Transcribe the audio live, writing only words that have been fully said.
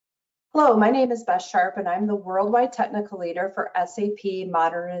Hello, my name is Beth Sharp, and I'm the Worldwide Technical Leader for SAP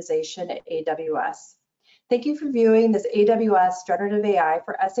Modernization at AWS. Thank you for viewing this AWS Generative AI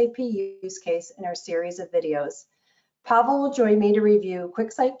for SAP use case in our series of videos. Pavel will join me to review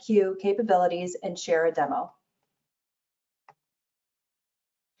QuickSight Q capabilities and share a demo.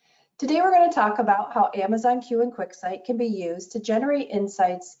 Today we're going to talk about how Amazon Q and QuickSight can be used to generate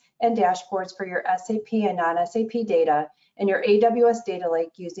insights and dashboards for your SAP and non-SAP data in your AWS data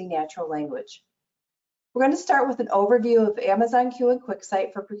lake using natural language. We're going to start with an overview of Amazon Q and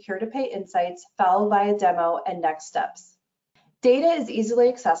QuickSight for Procure-to-Pay insights, followed by a demo and next steps. Data is easily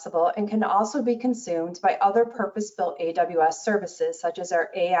accessible and can also be consumed by other purpose-built AWS services, such as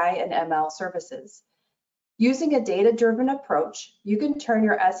our AI and ML services. Using a data-driven approach, you can turn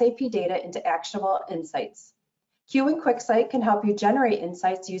your SAP data into actionable insights. Q and QuickSight can help you generate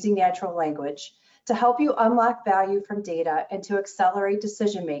insights using natural language to help you unlock value from data and to accelerate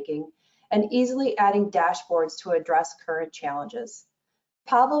decision-making, and easily adding dashboards to address current challenges.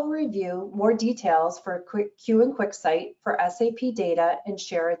 Pavel will review more details for Q and QuickSight for SAP data and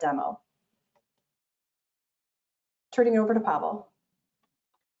share a demo. Turning over to Pavel.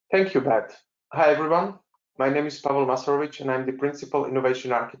 Thank you, Beth. Hi, everyone. My name is Pavel Masarovic, and I'm the Principal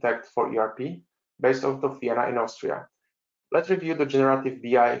Innovation Architect for ERP, based out of Vienna in Austria. Let's review the generative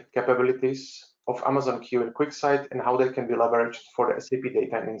BI capabilities of Amazon Q and QuickSight and how they can be leveraged for the SAP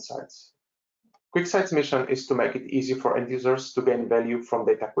data and insights. QuickSight's mission is to make it easy for end users to gain value from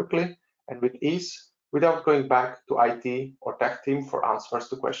data quickly and with ease without going back to IT or tech team for answers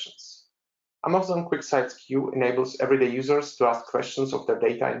to questions. Amazon QuickSight's Q enables everyday users to ask questions of their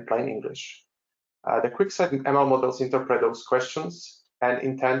data in plain English. The QuickSight and ML models interpret those questions and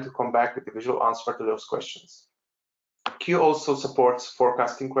intend to come back with a visual answer to those questions. Q also supports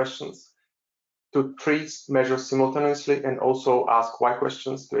forecasting questions to treat measures simultaneously and also ask why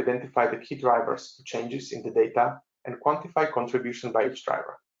questions to identify the key drivers to changes in the data and quantify contribution by each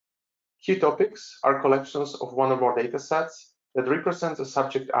driver. Key topics are collections of one or more data sets that represent a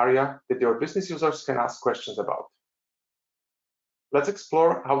subject area that your business users can ask questions about. Let's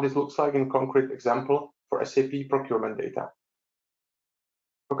explore how this looks like in concrete example for SAP procurement data.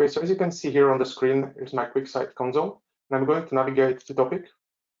 Okay, so as you can see here on the screen, here's my QuickSight console, and I'm going to navigate the topic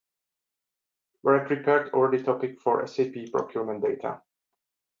where I prepared already topic for SAP procurement data.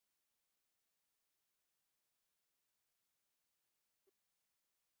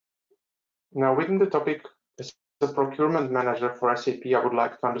 Now, within the topic, as a procurement manager for SAP, I would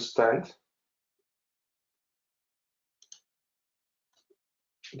like to understand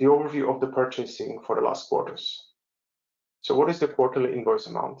the overview of the purchasing for the last quarters. So what is the quarterly invoice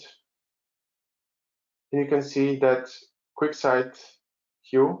amount? And you can see that QuickSight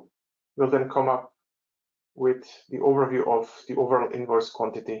Q will then come up with the overview of the overall invoice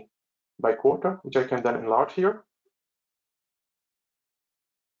quantity by quarter, which I can then enlarge here.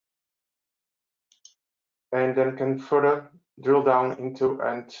 And then can further drill down into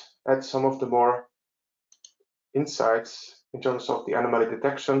and add some of the more insights in terms of the anomaly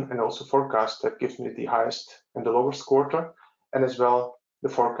detection and also forecast that gives me the highest and the lowest quarter, and as well the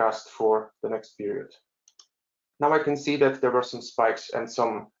forecast for the next period. Now I can see that there were some spikes and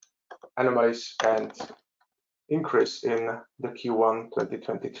some anomalies and increase in the Q1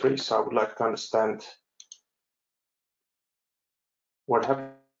 2023. So I would like to understand what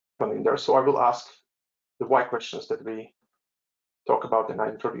happened in there. So I will ask the why questions that we talk about and I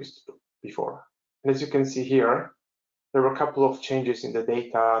introduced before. And as you can see here, there were a couple of changes in the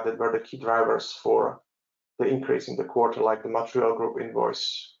data that were the key drivers for the increase in the quarter, like the material group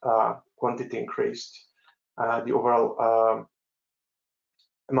invoice quantity increased, the overall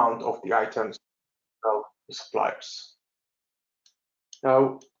amount of the items, well, the suppliers.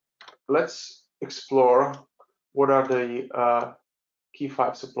 Now, let's explore what are the key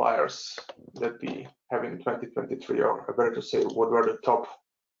 5 suppliers that we have in 2023, or better to say, what were the top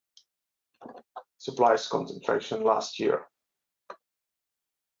suppliers concentration last year.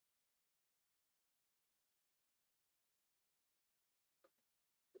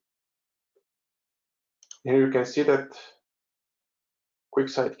 Here you can see that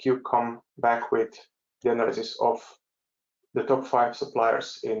QuickSight Q come back with the analysis of the top 5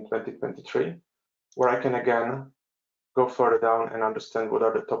 suppliers in 2023, where I can again go further down and understand what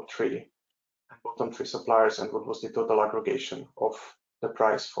are the top 3 and bottom 3 suppliers and what was the total aggregation of the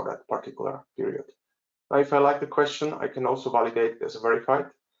price for that particular period. Now, if I like the question, I can also validate it as verified,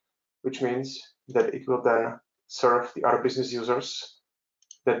 which means that it will then serve the other business users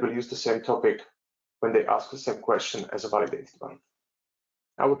that will use the same topic when they ask the same question as a validated one.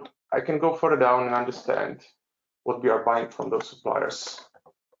 I can go further down and understand what we are buying from those suppliers.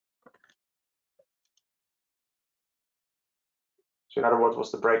 So in other words,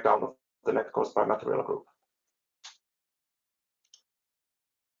 was the breakdown of the net cost by material group.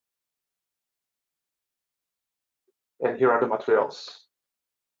 And here are the materials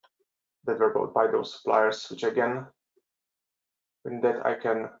that were bought by those suppliers, which again, in that I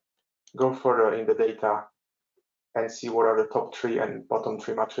can go further in the data and see what are the top 3 and bottom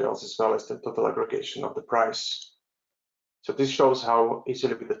 3 materials, as well as the total aggregation of the price. So this shows how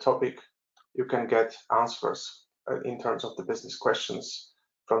easily with the topic you can get answers in terms of the business questions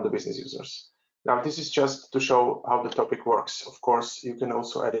from the business users. Now, this is just to show how the topic works. Of course, you can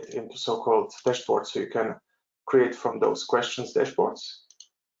also add it into so-called dashboards, so you can create from those questions dashboards.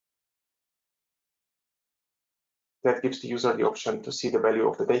 That gives the user the option to see the value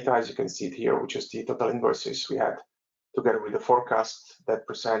of the data, as you can see it here, which is the total invoices we had, together with the forecast that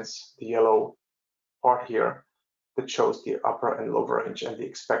presents the yellow part here that shows the upper and lower range and the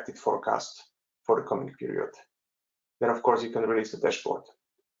expected forecast for the coming period. Then, of course, you can release the dashboard.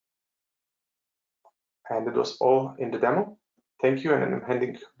 And that was all in the demo. Thank you, and I'm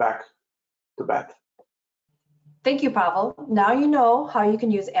handing back to Beth. Thank you, Pavel. Now you know how you can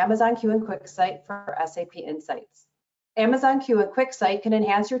use Amazon Q and QuickSight for SAP Insights. Amazon Q and QuickSight can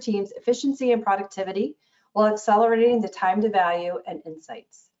enhance your team's efficiency and productivity while accelerating the time to value and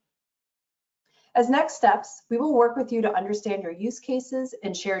insights. As next steps, we will work with you to understand your use cases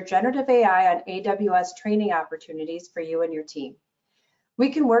and share generative AI on AWS training opportunities for you and your team. We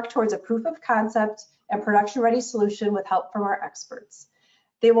can work towards a proof of concept and production-ready solution with help from our experts.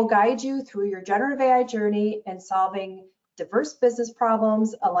 They will guide you through your generative AI journey and solving diverse business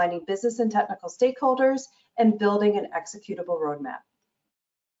problems, aligning business and technical stakeholders, and building an executable roadmap.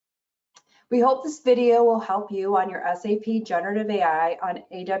 We hope this video will help you on your SAP Generative AI on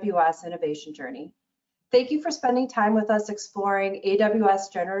AWS innovation journey. Thank you for spending time with us exploring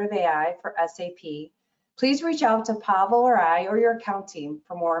AWS Generative AI for SAP. Please reach out to Pavel or I or your account team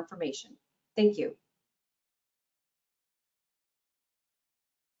for more information. Thank you.